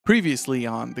Previously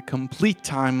on the complete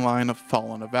timeline of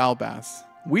Fallen of ALBAZ,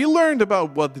 we learned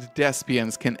about what the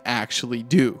Despians can actually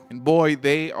do, and boy,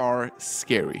 they are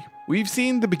scary. We've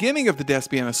seen the beginning of the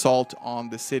Despian assault on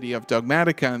the city of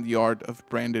Dogmatica and the art of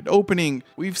branded opening.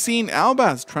 We've seen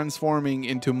ALBAZ transforming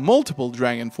into multiple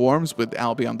dragon forms with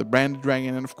Albion the branded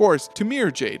dragon and of course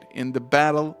Tamir Jade in the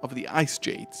Battle of the Ice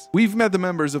Jades. We've met the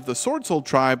members of the Sword Soul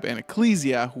tribe and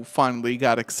Ecclesia who finally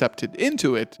got accepted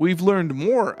into it. We've learned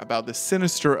more about the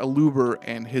sinister Aluber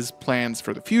and his plans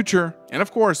for the future. And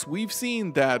of course, we've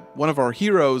seen that one of our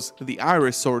heroes, the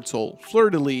Iris Sword Soul,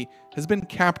 Fleur-de-Lis, has been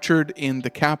captured in the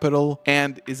capital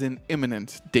and is in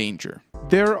imminent danger.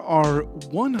 There are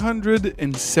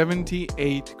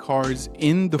 178 cards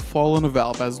in the Fallen of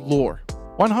ALBAZ lore.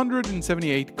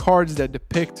 178 cards that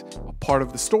depict a part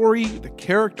of the story, the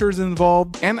characters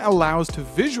involved, and allow us to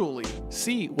visually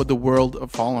see what the world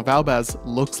of Fallen of ALBAZ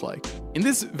looks like. In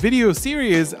this video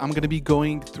series, I'm going to be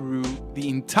going through the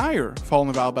entire Fallen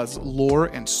of ALBAZ lore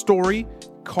and story,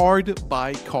 card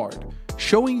by card,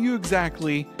 showing you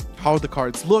exactly how the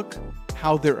cards look,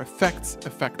 how their effects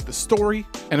affect the story,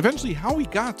 and eventually how we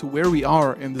got to where we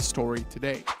are in the story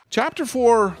today. Chapter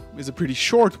 4 is a pretty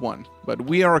short one, but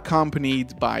we are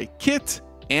accompanied by Kit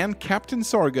and Captain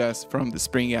Sargas from the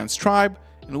Springans tribe,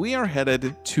 and we are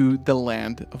headed to the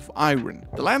Land of Iron.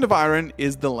 The Land of Iron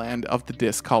is the land of the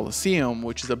Disc Coliseum,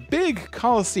 which is a big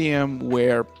coliseum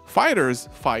where fighters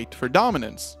fight for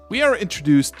dominance. We are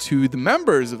introduced to the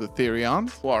members of the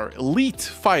Therions, who are elite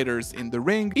fighters in the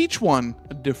ring, each one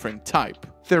a different type.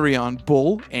 Therion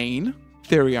Bull, Ain,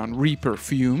 Therion Reaper,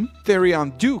 Fume,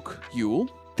 Therion Duke, Yule,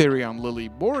 Therion Lily,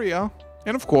 Borea,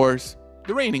 and of course,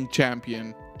 the reigning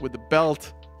champion with the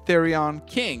belt, Therion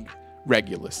King,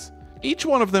 Regulus. Each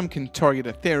one of them can target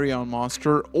a Therion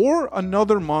monster or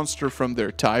another monster from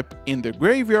their type in their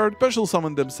graveyard, special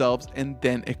summon themselves, and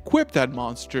then equip that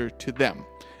monster to them.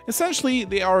 Essentially,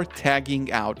 they are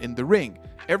tagging out in the ring.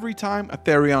 Every time a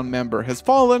Therion member has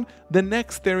fallen, the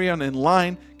next Therion in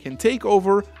line can take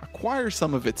over, acquire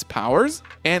some of its powers,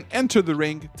 and enter the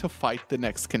ring to fight the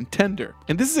next contender.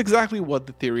 And this is exactly what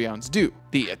the Therions do.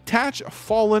 They attach a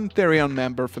fallen Therion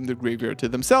member from the graveyard to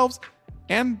themselves,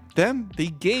 and then they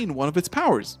gain one of its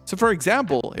powers. So for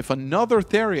example, if another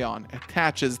Therion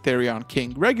attaches Therion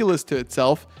King Regulus to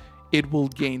itself, it will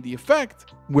gain the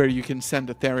effect where you can send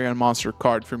a Therion monster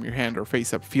card from your hand or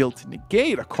face-up field to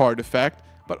negate a card effect,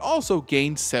 but also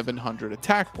gain 700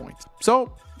 attack points.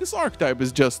 So this archetype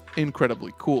is just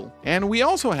incredibly cool. And we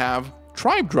also have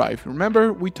Tribe Drive.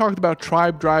 Remember, we talked about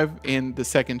Tribe Drive in the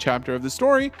second chapter of the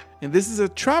story, and this is a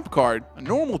trap card, a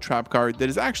normal trap card that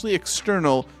is actually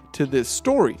external to this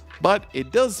story, but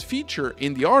it does feature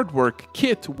in the artwork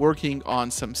Kit working on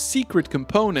some secret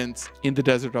components in the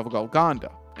desert of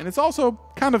Golganda. And it's also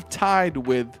kind of tied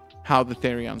with how the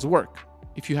Therions work.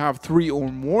 If you have 3 or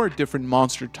more different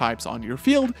monster types on your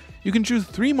field, you can choose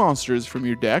 3 monsters from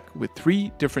your deck with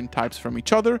 3 different types from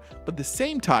each other, but the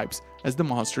same types as the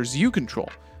monsters you control.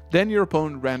 Then your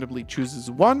opponent randomly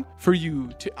chooses one for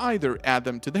you to either add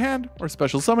them to the hand or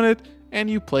special summon it, and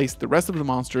you place the rest of the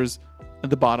monsters at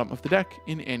the bottom of the deck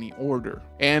in any order.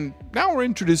 And now we're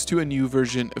introduced to a new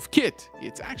version of Kit.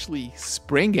 It's actually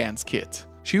Springans Kit.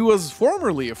 She was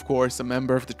formerly, of course, a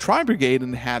member of the Tri-Brigade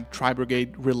and had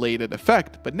Tri-Brigade related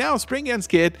effect, but now Springans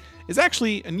Kit is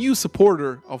actually a new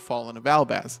supporter of Fallen of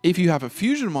ALBAZ. If you have a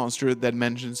fusion monster that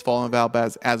mentions Fallen of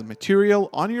ALBAZ as a material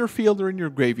on your field or in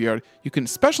your graveyard, you can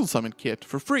special summon Kit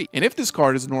for free. And if this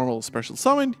card is normal special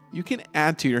summoned, you can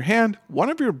add to your hand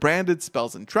one of your branded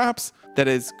spells and traps that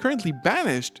is currently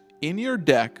banished in your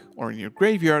deck or in your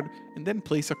graveyard, and then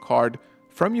place a card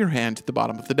from your hand to the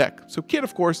bottom of the deck. So Kit,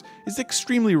 of course, is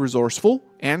extremely resourceful,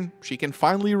 and she can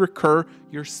finally recur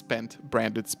your spent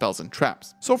branded spells and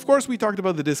traps. So of course, we talked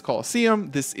about the Disc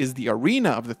Coliseum. This is the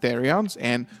arena of the Therions,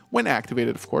 and when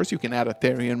activated, of course, you can add a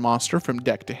Therion monster from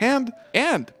deck to hand,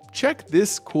 and check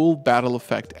this cool battle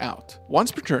effect out.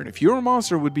 Once per turn, if your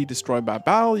monster would be destroyed by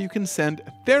battle, you can send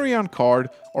a Therion card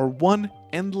or one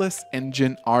Endless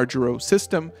Engine Argero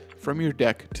system from your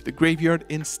deck to the graveyard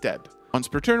instead. Once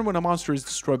per turn, when a monster is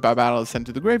destroyed by battle and sent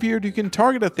to the graveyard, you can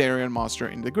target a Therion monster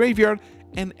in the graveyard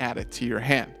and add it to your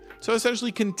hand. So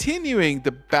essentially continuing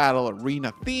the battle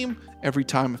arena theme, every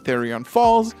time a Therion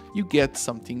falls, you get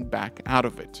something back out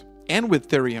of it. And with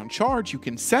Therion Charge, you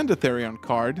can send a Therion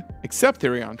card, accept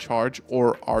Therion Charge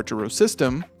or Argero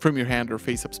System from your hand or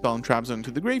face-up spell and trap zone to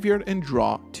the graveyard and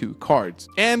draw 2 cards.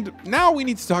 And now we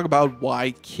need to talk about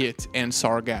why Kit and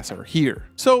Sargass are here.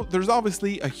 So there's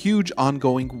obviously a huge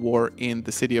ongoing war in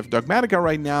the city of Dogmatica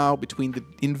right now between the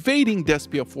invading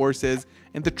Despia forces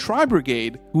and the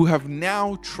Tri-Brigade, who have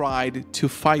now tried to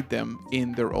fight them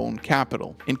in their own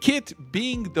capital. And Kit,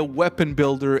 being the weapon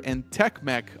builder and tech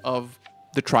mech of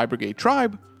the Tri-Brigade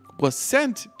tribe, was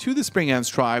sent to the Spring Ants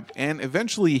tribe and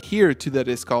eventually here to the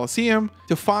Disc Coliseum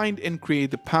to find and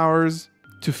create the powers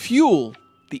to fuel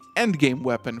the endgame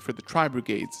weapon for the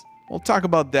Tri-Brigades. We'll talk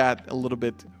about that a little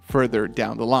bit further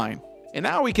down the line. And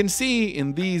now we can see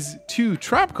in these 2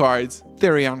 trap cards,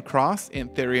 Therion Cross and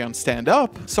Therion Stand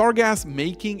Up, Sargass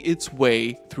making its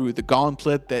way through the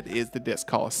gauntlet that is the Disc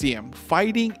Coliseum,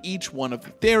 fighting each one of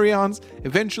the Therions,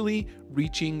 eventually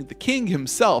reaching the king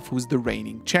himself, who's the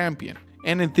reigning champion.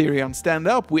 And in Therion Stand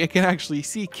Up, we can actually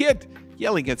see Kit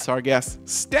yelling at Sargass,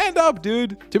 "Stand up,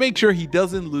 dude!" to make sure he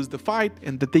doesn't lose the fight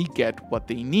and that they get what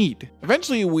they need.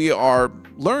 Eventually, we are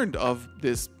learned of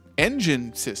this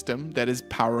engine system that is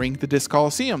powering the Disc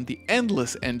Coliseum, the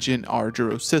Endless Engine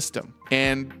Argero system.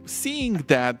 And seeing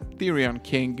that Therion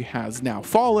King has now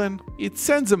fallen, it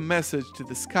sends a message to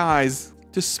the skies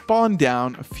to spawn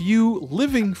down a few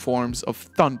living forms of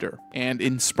thunder. And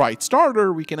in Sprite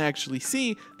Starter, we can actually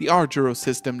see the Argero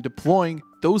system deploying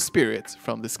those spirits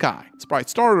from the sky. Sprite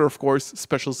Starter, of course,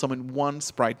 special summon 1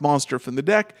 Sprite monster from the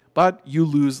deck, but you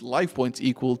lose life points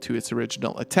equal to its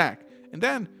original attack. And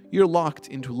then you're locked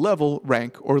into level,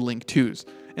 rank, or link 2s.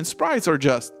 And sprites are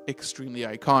just extremely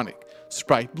iconic.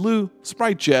 Sprite Blue,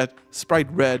 Sprite Jet, Sprite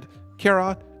Red,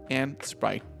 Carrot, and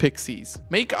Sprite Pixies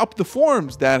make up the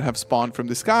forms that have spawned from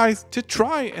the skies to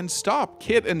try and stop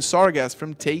Kit and Sargass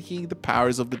from taking the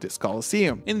powers of the Disc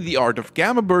Coliseum. In the Art of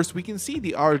Gamma Burst, we can see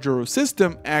the Argero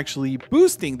system actually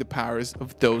boosting the powers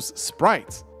of those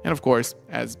sprites. And of course,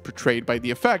 as portrayed by the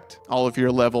effect, all of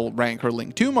your level, rank, or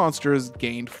link 2 monsters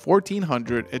gained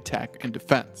 1400 attack and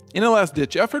defense. In a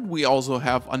last-ditch effort, we also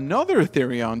have another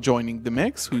Therion joining the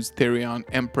mix, who's Therion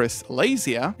Empress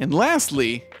Alasia. And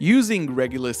lastly, using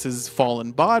Regulus's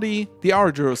fallen body, the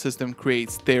Argero system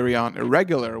creates Therion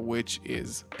Irregular, which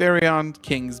is Therion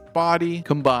King's body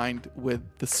combined with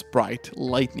the Sprite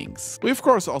Lightnings. We of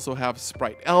course also have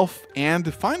Sprite Elf,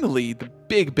 and finally the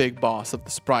big boss of the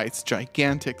sprites,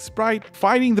 Gigantic Sprite,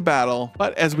 fighting the battle.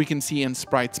 But as we can see in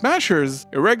Sprite Smashers,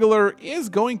 Irregular is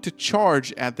going to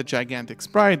charge at the Gigantic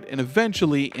Sprite, and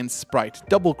eventually in Sprite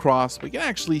Double Cross, we can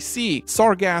actually see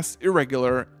Sargass,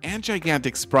 Irregular, and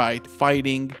Gigantic Sprite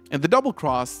fighting, and the Double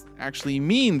Cross actually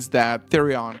means that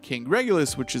Therion King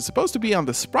Regulus, which is supposed to be on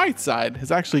the Sprite side,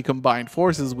 has actually combined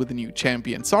forces with the new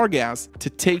champion Sargass to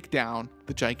take down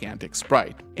the Gigantic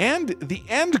Sprite. And the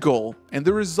end goal and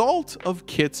the result of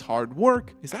Kit's hard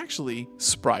work is actually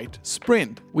Sprite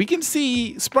Sprint. We can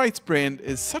see Sprite Sprint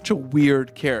is such a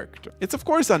weird character. It's of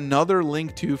course another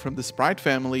link 2 from the Sprite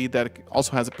family that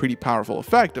also has a pretty powerful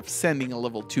effect of sending a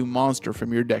level 2 monster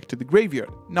from your deck to the graveyard.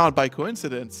 Not by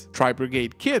coincidence,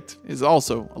 Tri-Brigade Kit is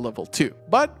also a level 2.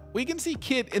 But we can see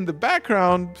Kit in the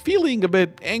background feeling a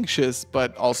bit anxious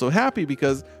but also happy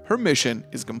because her mission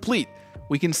is complete.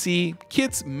 We can see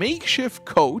Kit's makeshift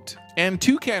coat and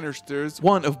 2 canisters,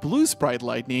 one of blue Sprite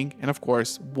Lightning and of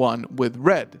course one with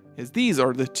red, as these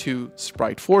are the 2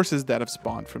 Sprite forces that have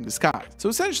spawned from the sky. So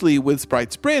essentially with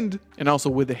Sprite Sprint, and also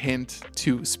with a hint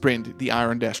to Sprint the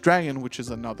Iron Dash Dragon, which is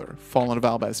another Fallen of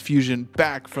ALBAZ fusion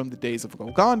back from the days of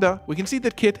Golconda, we can see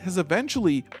that Kit has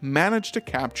eventually managed to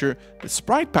capture the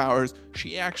Sprite powers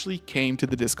she actually came to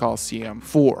the Disc Coliseum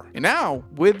for. And now,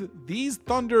 with these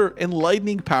Thunder and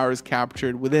Lightning powers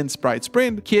captured within Sprite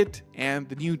Sprint, Kit and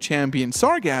the new champion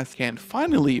Sargass can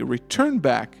finally return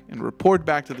back and report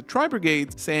back to the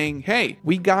Tri-Brigades saying, hey,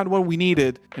 we got what we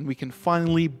needed and we can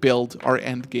finally build our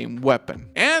endgame weapon.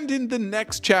 And in the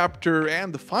next chapter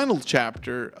and the final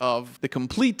chapter of the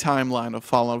complete timeline of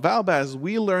Fallen of ALBAZ,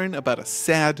 we learn about a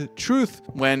sad truth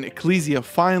when Ecclesia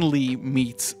finally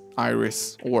meets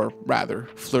Iris, or rather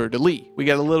Fleur-de-Lis. We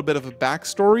get a little bit of a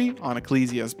backstory on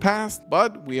Ecclesia's past,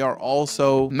 but we are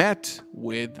also met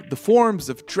with the forms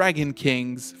of dragon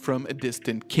kings from a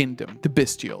distant kingdom, the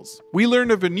Bestials. We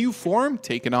learn of a new form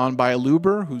taken on by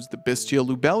Aluber, who's the Bestial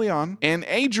Lubellion, and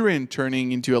Adrian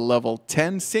turning into a level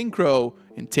 10 Synchro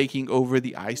and taking over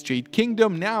the Ice Jade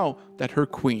Kingdom now that her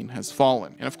queen has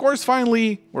fallen. And of course,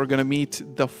 finally, we're gonna meet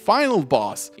the final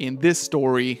boss in this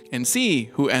story and see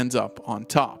who ends up on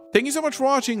top. Thank you so much for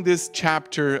watching this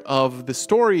chapter of the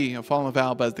story of Fallen of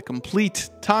ALBAZ, the complete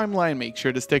timeline. Make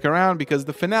sure to stick around because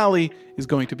the finale is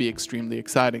going to be extremely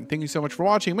exciting. Thank you so much for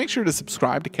watching. Make sure to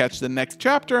subscribe to catch the next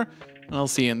chapter, and I'll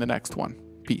see you in the next one.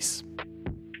 Peace.